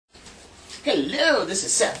Hello, this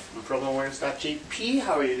is Seth from PromoWares.jp.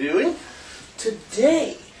 How are you doing?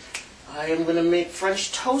 Today, I am going to make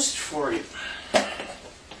French toast for you.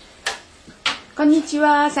 こんにち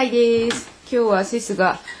は、サイです。今日はセス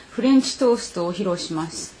がフレンチトーストを披露しま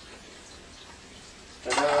す。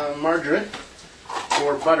Margarine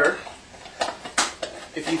or butter.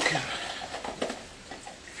 If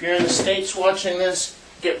you're in the States watching this,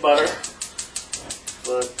 get butter.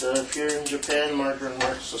 But if you're in Japan, margarine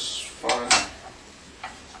works just fine.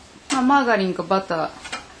 マーガリンかバタ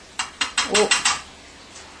ーを、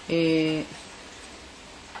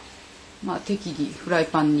適宜フライ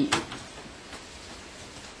パンに。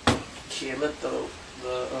Okay, let the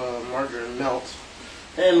margarine melt.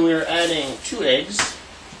 And we're adding 2 eggs,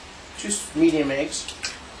 2 medium eggs.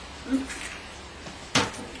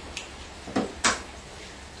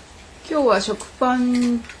 今日は食パ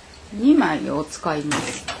ン2枚を使いま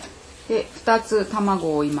す。で、2つ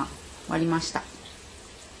卵を今割りました。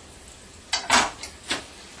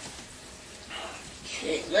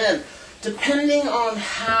Okay, then depending on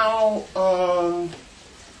how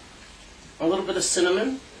a little bit of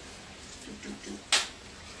cinnamon.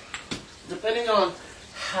 Depending on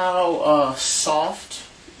how soft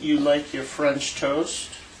you like your French toast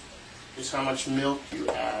is how much milk you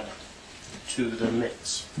add to the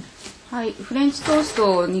mix. はい、フレンチトース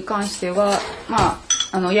トに関しては、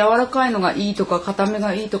柔らかいのがいいとか固め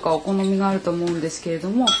がいいとかお好みがあると思うんですけれど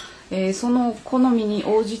も、その好みに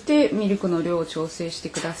応じてミルクの量を調整して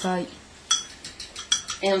ください。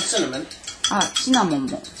And cinnamon. シナ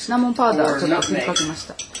モンパウダーちょっと振りかけまし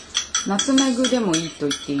た。ナツメグでもいいと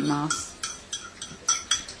言っています。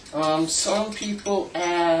Some people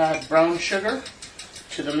add brown sugar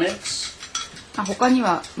to the mix. 他に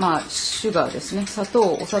はシュガーですね。お砂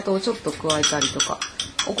糖をちょっと加えたりとか、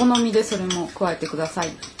お好みでそれも加えてくださ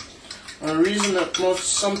い。The reason that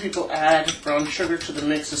some people add brown sugar to the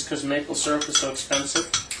mix is because maple syrup is so expensive.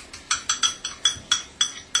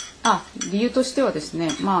 理由としてはですね、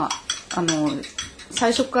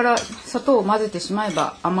最初から砂糖を混ぜてしまえ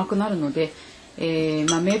ば甘くなるので、メ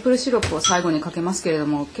ープルシロップを最後にかけますけれど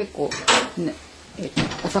も、結構、ね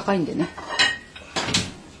お高いんでね。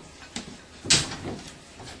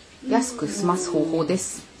安く済ます方法で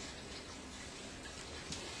す。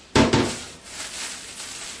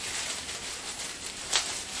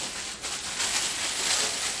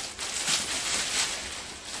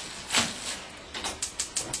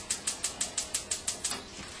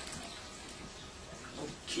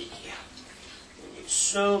Okay. You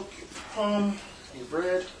soak your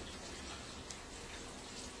bread.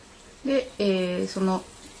 で、その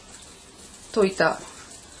溶いた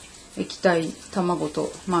液体卵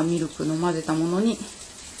と、ミルクの混ぜたものに、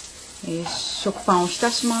食パンを浸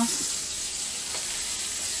します。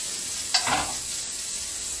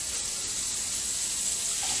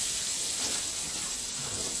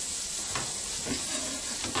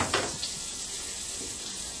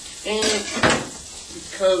And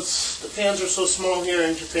because the pans are so small here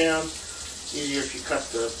in Japan, it's easier if you cut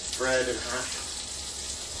the bread in half.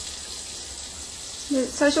 で、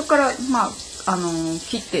最初から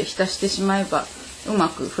切って浸してしまえばうま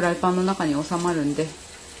くフライパンの中に収まるんで、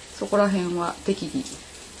そこら辺は適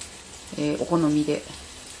宜、お好みで。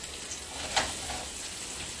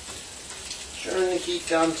Turn the heat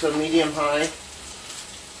down to medium high.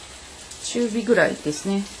 中火ぐらいです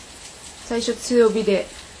ね。最初強火で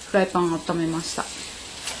フライパンを温めました。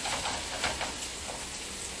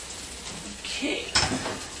Okay.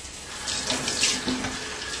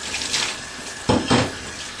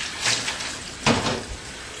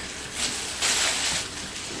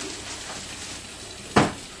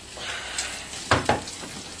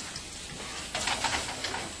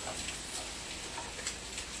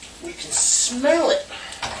 We can smell it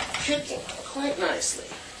cooking quite nicely.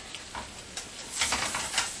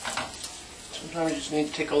 Sometimes you just need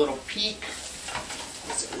to take a little peek.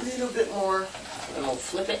 It's a little bit more, and we'll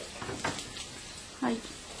flip it. はい。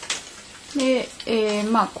で、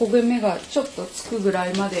焦げ目がちょっとつくぐら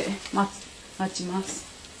いまで待ちます。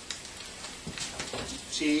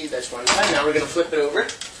See, that's one side. Now we're going to flip it over.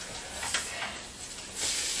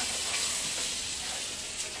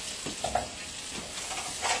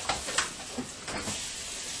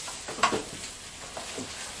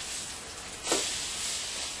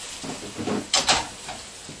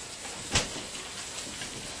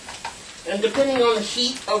 And depending on the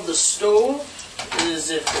heat of the stove is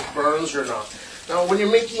if it burns or not. Now when you're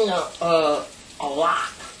making a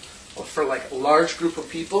lot, or for like a large group of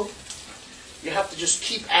people, you have to just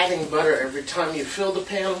keep adding butter every time you fill the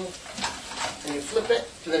pan and you flip it,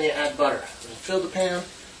 and then you add butter. And fill the pan,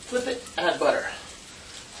 flip it, add butter.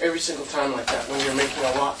 It every single time like that when you're making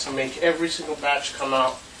a lot to make every single batch come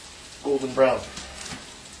out golden brown.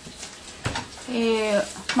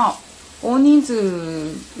 まあ大人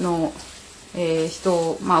数の、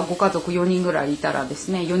人、まあ、ご家族4人ぐらいいたらです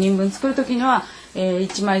ね、4人分作る時には、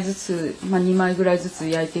1枚ずつ、まあ、2枚ぐらいずつ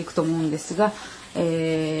焼いていくと思うんですが、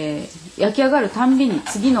焼き上がるたんびに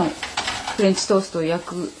次のフレンチトーストを焼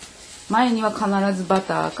く前には必ずバ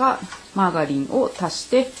ターかマーガリンを足し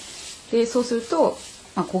て、でそうすると、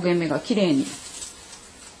まあ、焦げ目がきれいに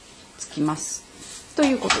つきますと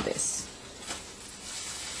いうことです。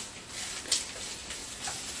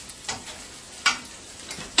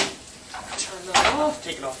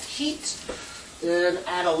Take it off the heat and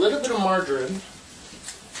add a little bit of margarine.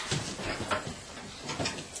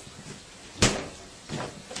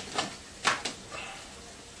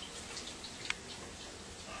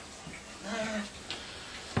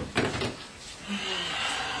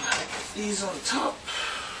 These on top.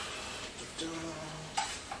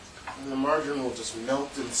 And the margarine will just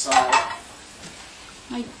melt inside.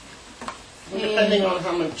 Depending on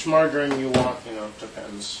how much margarine you want,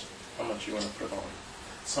 depends how much you want to put on.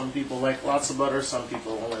 Some people like lots of butter, some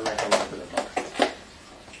people only like a little bit of butter.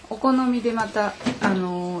 お好みでまた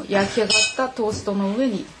焼き上がったトーストの上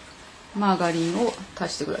にマーガリンを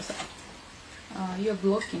足してください。You're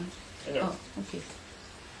blocking. Okay.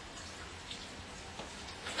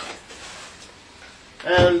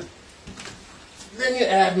 And then you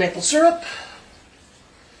add maple syrup.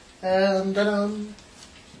 And I don't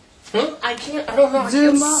know. I can't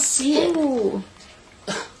see it.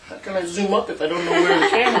 How can I zoom up if I don't know where the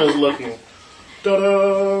camera is looking?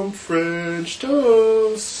 Ta-da! French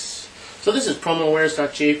toast. So this is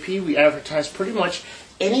promowares.jp. We advertise pretty much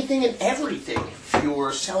anything and everything. If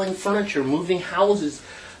you're selling furniture, moving houses,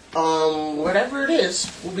 whatever it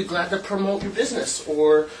is, we'll be glad to promote your business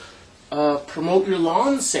or promote your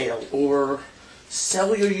lawn sale or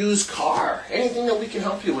sell your used car. Anything that we can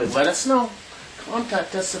help you with, let us know.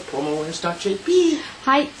 Contact us at promowares.jp.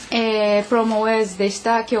 はい、プロモウェイズでし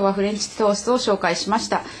た。今日はフレンチトーストを紹介しまし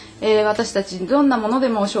た。私たちどんなもので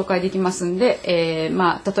も紹介できますんで、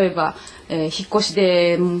まあ例えば、引っ越し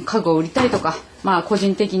で家具を売りたいとか、まあ個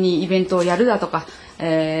人的にイベントをやるだとか、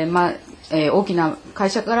まあ大きな会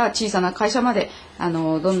社から小さな会社まで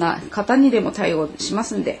どんな方にでも対応しま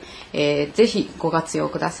すんで、ぜひご活用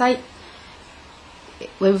ください。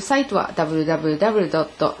ウェブサイトは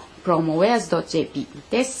www.promowares.jp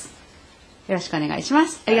です。よろしくお願いしま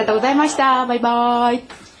す。ありがとうございました。バイバ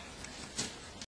イ。